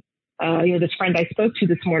opportunity. This friend I spoke to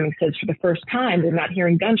this morning says for the first time they're not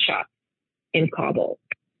hearing gunshots in Kabul.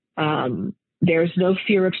 There's no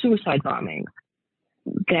fear of suicide bombing.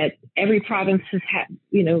 that every province has had,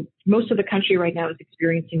 most of the country right now is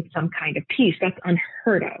experiencing some kind of peace. That's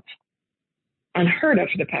unheard of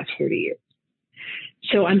for the past 40 years.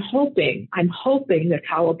 So I'm hoping the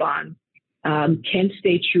Taliban can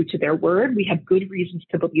stay true to their word. We have good reasons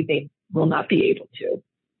to believe they will not be able to.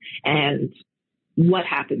 And what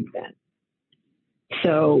happens then?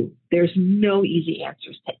 So there's no easy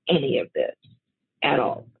answers to any of this at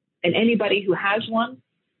all. And anybody who has one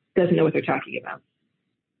doesn't know what they're talking about.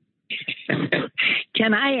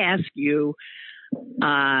 Can I ask you,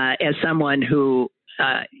 as someone who,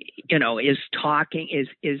 is talking,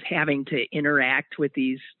 is having to interact with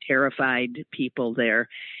these terrified people there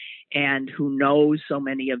and who knows so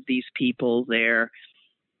many of these people there,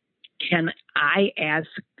 can I ask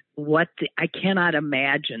I cannot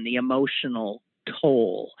imagine the emotional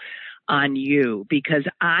toll on you, because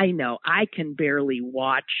I know I can barely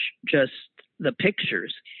watch just the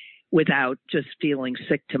pictures without just feeling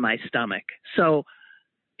sick to my stomach. So,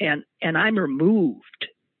 and I'm removed.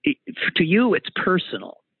 To you, it's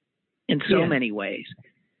personal in so many ways.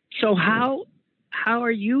 So how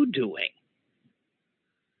are you doing?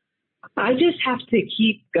 I just have to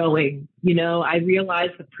keep going. I realize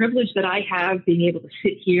the privilege that I have being able to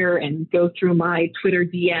sit here and go through my Twitter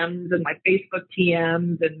DMs and my Facebook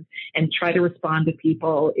TMs and try to respond to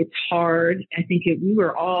people. It's hard. I think we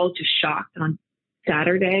were all just shocked on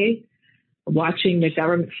Saturday watching the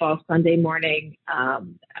government fall Sunday morning.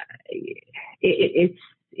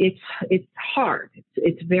 It's hard.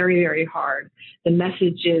 It's very, very hard. The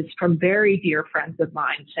messages from very dear friends of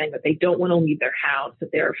mine saying that they don't want to leave their house,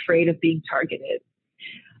 that they're afraid of being targeted.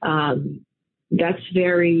 That's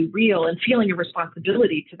very real, and feeling a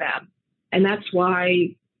responsibility to them. And that's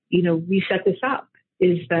why, we set this up,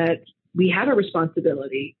 is that we have a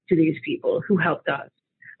responsibility to these people who helped us.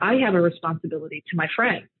 I have a responsibility to my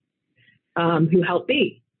friends who helped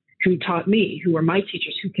me, who taught me, who were my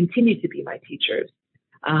teachers, who continue to be my teachers.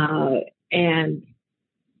 And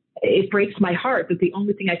it breaks my heart that the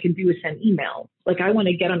only thing I can do is send emails. Like, I want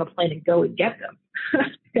to get on a plane and go and get them.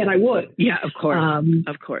 And I would. Yeah, of course.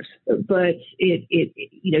 Of course. But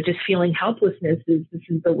it just feeling helplessness this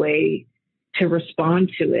is the way to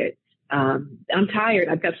respond to it. I'm tired.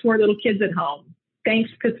 I've got 4 little kids at home.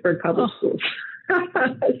 Thanks, Pittsburgh Public Schools.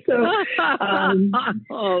 So,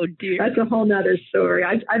 oh dear, that's a whole nother story.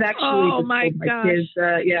 I've actually told my kids,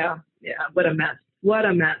 what a mess.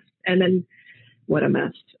 And then what a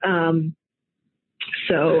mess. For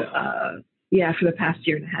the past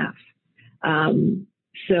year and a half.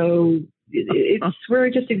 We're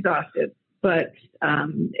just exhausted, but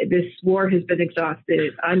this war has been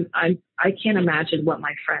exhausted. I can't imagine what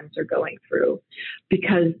my friends are going through,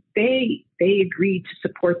 because they agreed to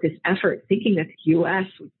support this effort, thinking that the U.S.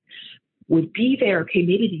 would be there. Okay,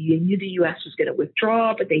 maybe they knew the U.S. was going to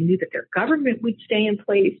withdraw, but they knew that their government would stay in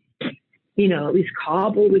place. At least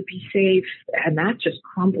Kabul would be safe, and that just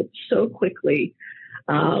crumbled so quickly.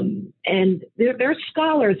 And there are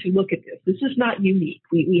scholars who look at this. This is not unique.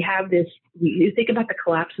 We have this. You think about the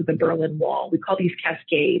collapse of the Berlin Wall. We call these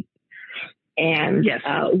cascades. And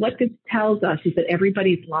what this tells us is that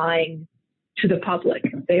everybody's lying to the public.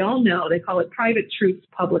 They all know. They call it Private Truths,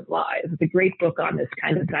 Public Lies. It's a great book on this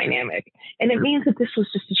kind of dynamic. And it means that this was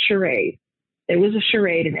just a charade. It was a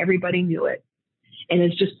charade, and everybody knew it. And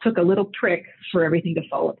it just took a little prick for everything to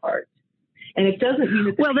fall apart. And it doesn't mean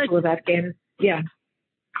that the people of Afghanistan,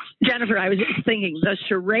 Jennifer, I was thinking the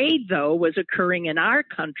charade, though, was occurring in our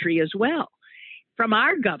country as well, from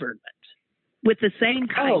our government, with the same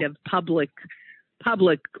kind of public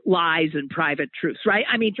lies and private truths, right?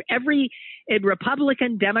 I mean, for every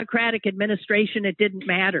Republican, Democratic administration, it didn't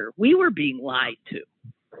matter. We were being lied to.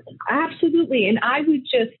 Absolutely. And I would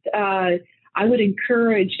just... I would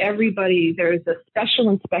encourage everybody. There's a Special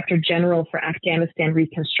Inspector General for Afghanistan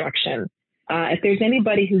Reconstruction. If there's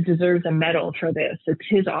anybody who deserves a medal for this, it's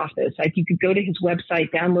his office. You could go to his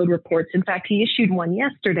website, download reports. In fact, he issued one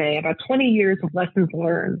yesterday about 20 years of lessons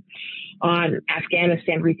learned on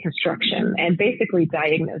Afghanistan reconstruction, and basically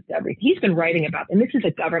diagnosed everything. He's been writing about, and this is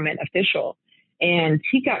a government official, and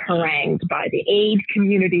he got harangued by the aid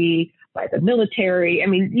community, by the military. I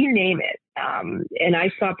mean, you name it. And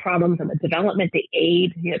I saw problems in the development, the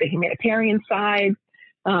aid, the humanitarian side.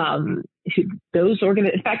 In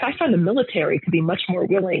fact, I found the military to be much more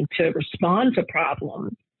willing to respond to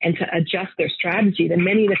problems and to adjust their strategy than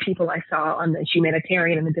many of the people I saw on the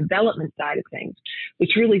humanitarian and the development side of things,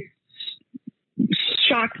 which really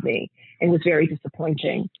shocked me and was very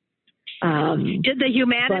disappointing.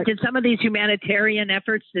 Did some of these humanitarian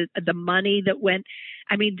efforts, the money that went,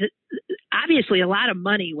 obviously a lot of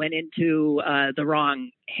money went into the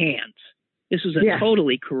wrong hands. This was a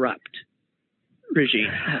totally corrupt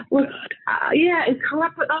regime. Well, and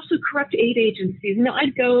corrupt, but also corrupt aid agencies.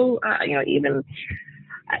 I'd go, even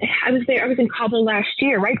I was there. I was in Kabul last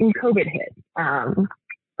year, right when COVID hit.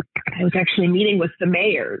 I was actually meeting with the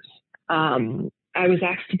mayors. I was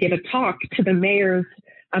asked to give a talk to the mayors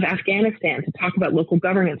of Afghanistan to talk about local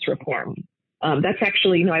governance reform. That's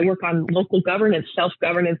actually, I work on local governance,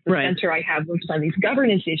 self-governance. The center I have works on these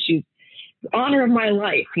governance issues. The honor of my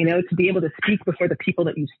life, to be able to speak before the people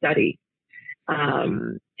that you study.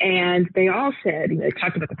 And they all said, they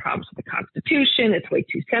talked about the problems with the Constitution. It's way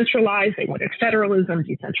too centralized. They wanted federalism,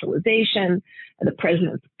 decentralization, and the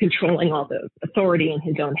president's controlling all the authority in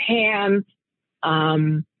his own hands.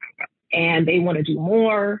 And they want to do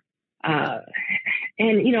more. And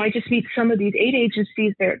I just meet some of these aid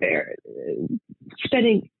agencies. They're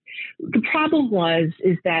spending. The problem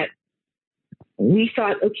is that we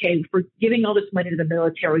thought, okay, if we're giving all this money to the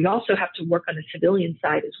military, we also have to work on the civilian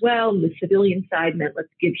side as well. And the civilian side meant let's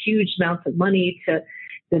give huge amounts of money to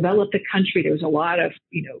develop the country. There was a lot of,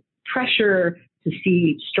 pressure to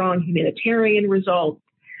see strong humanitarian results.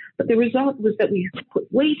 But the result was that we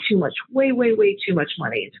put way too much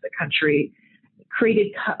money into the country,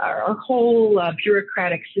 created our whole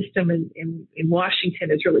bureaucratic system in Washington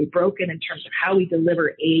is really broken in terms of how we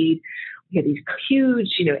deliver aid. We have these huge,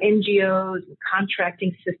 NGOs and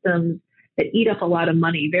contracting systems that eat up a lot of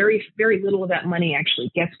money. Very, very little of that money actually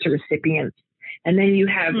gets to recipients. And then you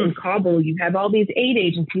have in Kabul, you have all these aid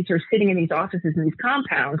agencies who are sitting in these offices in these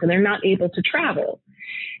compounds, and they're not able to travel.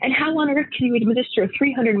 And how on earth can you administer a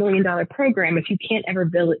 $300 million program if you can't ever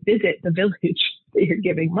visit the village that you're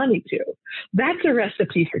giving money to? That's a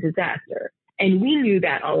recipe for disaster. And we knew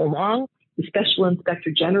that all along. The Special Inspector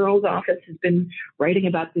General's office has been writing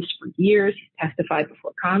about this for years. He's testified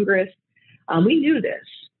before Congress. We knew this,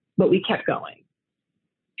 but we kept going.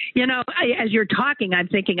 As you're talking, I'm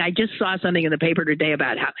thinking I just saw something in the paper today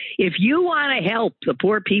about how if you want to help the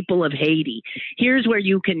poor people of Haiti, here's where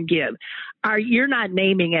you can give. You're not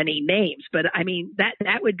naming any names, but I mean,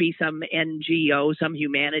 that would be some NGO, some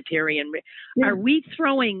humanitarian. Yeah. Are we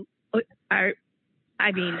throwing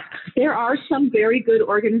there are some very good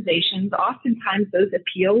organizations. Oftentimes those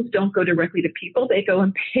appeals don't go directly to people. They go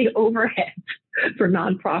and pay overhead for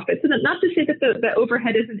nonprofits. And not to say that the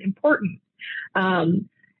overhead isn't important. Who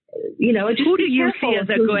do you see as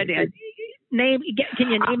a good name? Can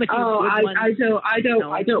you name a few good ones? I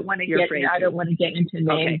don't want to get into names.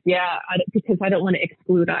 Okay. Yeah, because I don't want to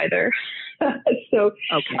exclude either. So,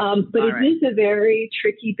 okay. But it is a very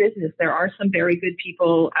tricky business. There are some very good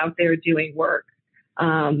people out there doing work.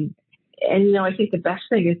 And I think the best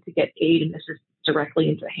thing is to get aid, and this is directly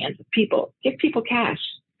into the hands of people. Give people cash.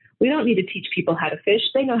 We don't need to teach people how to fish.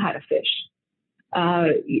 They know how to fish.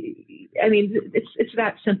 It's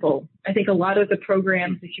that simple. I think a lot of the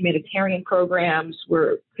programs, the humanitarian programs,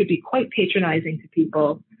 could be quite patronizing to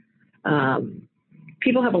people.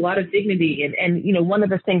 People have a lot of dignity, and one of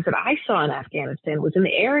the things that I saw in Afghanistan was in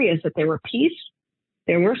the areas that there were peace.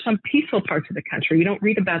 There were some peaceful parts of the country. We don't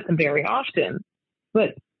read about them very often,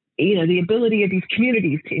 but the ability of these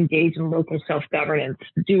communities to engage in local self-governance,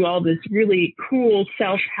 to do all this really cool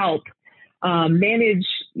self-help. Manage,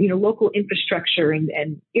 local infrastructure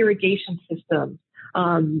and irrigation systems.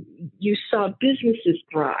 You saw businesses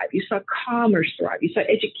thrive. You saw commerce thrive. You saw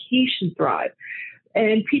education thrive.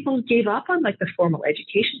 And people gave up on the formal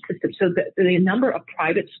education system. So the number of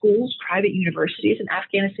private schools, private universities in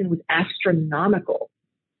Afghanistan was astronomical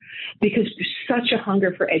because there's such a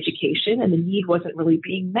hunger for education and the need wasn't really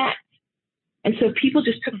being met. And so people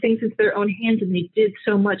just took things into their own hands and they did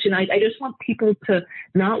so much. And I just want people to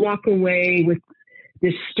not walk away with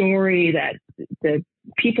this story that the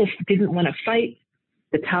people didn't want to fight.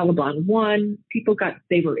 The Taliban won.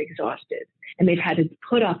 They were exhausted and they've had to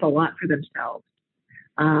put up a lot for themselves.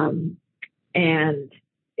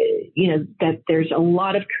 That there's a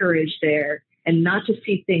lot of courage there and not to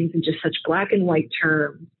see things in just such black and white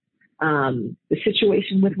terms. The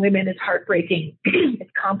situation with women is heartbreaking.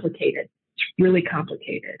 It's complicated. Really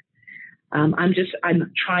complicated. I'm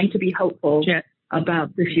trying to be hopeful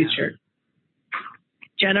about the future.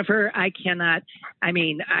 Jennifer, I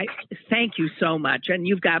thank you so much. And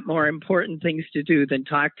you've got more important things to do than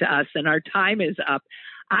talk to us. And our time is up.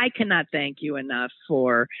 I cannot thank you enough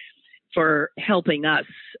for helping us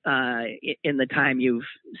in the time you've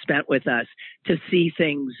spent with us to see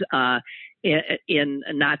things in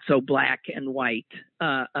not so black and white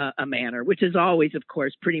a manner, which is always, of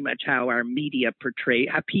course, pretty much how our media portray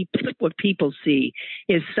what people see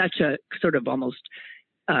is such a sort of almost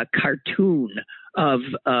cartoon of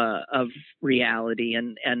reality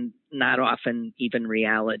and not often even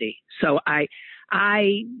reality. So I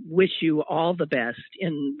wish you all the best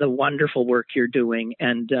in the wonderful work you're doing,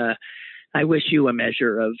 and I wish you a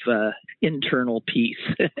measure of internal peace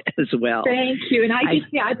as well. Thank you. And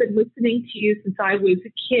I've been listening to you since I was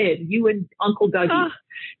a kid, you and Uncle Dougie.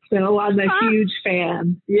 So I'm a huge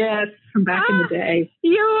fan. Yes, from back in the day.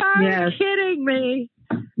 You are kidding me.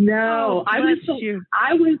 No, I was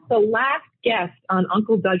the last guest on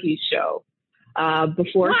Uncle Dougie's show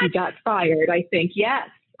before he got fired, I think. Yes,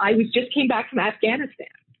 I just came back from Afghanistan,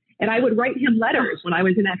 and I would write him letters when I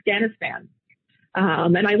was in Afghanistan.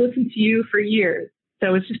 And I listened to you for years.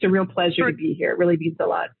 So it's just a real pleasure to be here. It really means a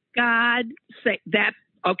lot. God say that.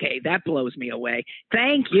 Okay, that blows me away.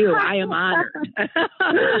 Thank you. I am honored.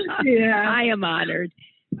 I am honored.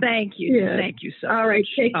 Thank you. Yeah. Thank you so much. All right,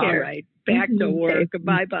 take care. All right, back to work.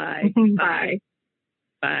 Bye-bye. Bye.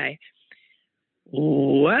 Bye.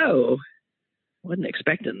 Whoa. Wasn't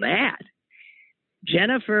expecting that.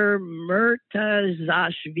 Jennifer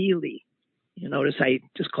Murtazashvili. You notice I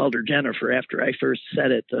just called her Jennifer after I first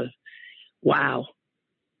said it. Wow.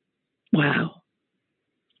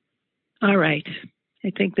 All right. I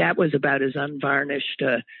think that was about as unvarnished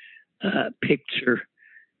a picture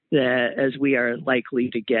as we are likely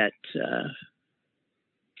to get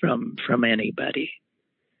from anybody.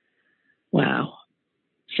 Wow.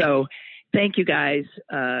 So thank you guys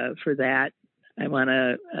for that. I want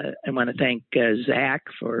to thank Zach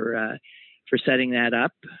for setting that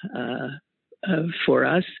up for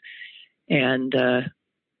us, and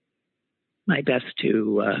my best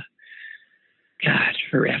to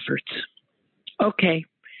her efforts. Okay,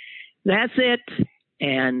 that's it,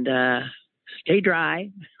 and stay dry.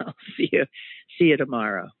 I'll see you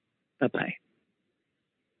tomorrow. Bye-bye.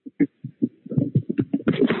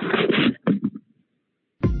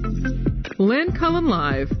 Lynn Cullen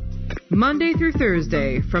Live, Monday through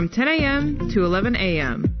Thursday from 10 a.m. to 11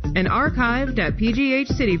 a.m. and archived at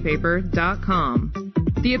pghcitypaper.com.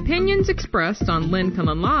 The opinions expressed on Lynn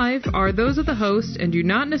Cullen Live are those of the host and do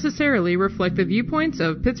not necessarily reflect the viewpoints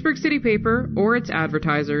of Pittsburgh City Paper or its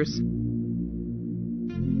advertisers.